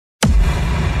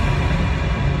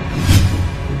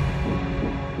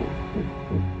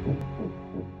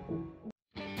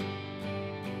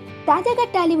తాజాగా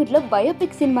టాలీవుడ్ లో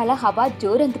బయోపిక్ సినిమాల హవా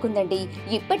జోరందుకుందండి.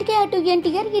 ఇప్పటికే అటు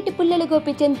ఎన్టీఆర్ ఇటు పుల్లల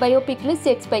గోపీచంద్ బయోపిక్ లు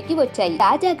సెట్స్ పైకి వచ్చాయి.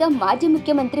 తాజాగా మాజీ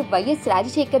ముఖ్యమంత్రి వైఎస్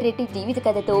రాజశేఖర్ రెడ్డి జీవిత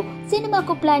కథతో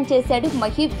సినిమాకు ప్లాన్ చేశాడు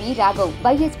మహి వి రాఘవ్.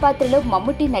 వైఎస్ పాత్రలో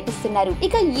మమ్ముట్టి నటిస్తున్నారు.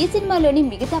 ఇక ఈ సినిమాలోని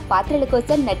మిగతా పాత్రల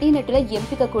కోసం నటీనటుల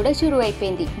ఎంపిక కూడా షురూ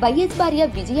అయిపోయింది. వైఎస్ భార్య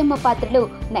విజయమ్మ పాత్రలో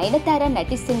నయనతార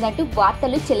నటిస్తుందంటూ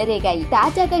వార్తలు చెలరేగాయి.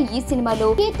 తాజాగా ఈ సినిమాలో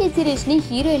కీర్తి సురేష్ ని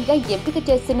హీరోయిన్ గా ఎంపిక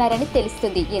చేస్తున్నారని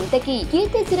తెలుస్తుంది. ఇంతకీ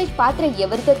కీర్తి సురేష్ పాత్ర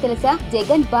ఎవరితో తెలుసా?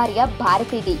 జగన్ భార్య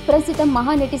భారతిది. ప్రస్తుతం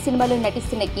మహానటి సినిమాలో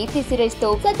నటిస్తున్న కీర్తి సురేష్ తో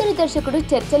సదరు దర్శకుడు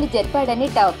చర్చలు జరిపాడని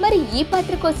టాక్. మరి ఈ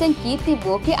పాత్ర కోసం కీర్తి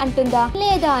ఓకే అంటుందా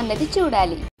లేదా అన్నది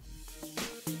చూడాలి.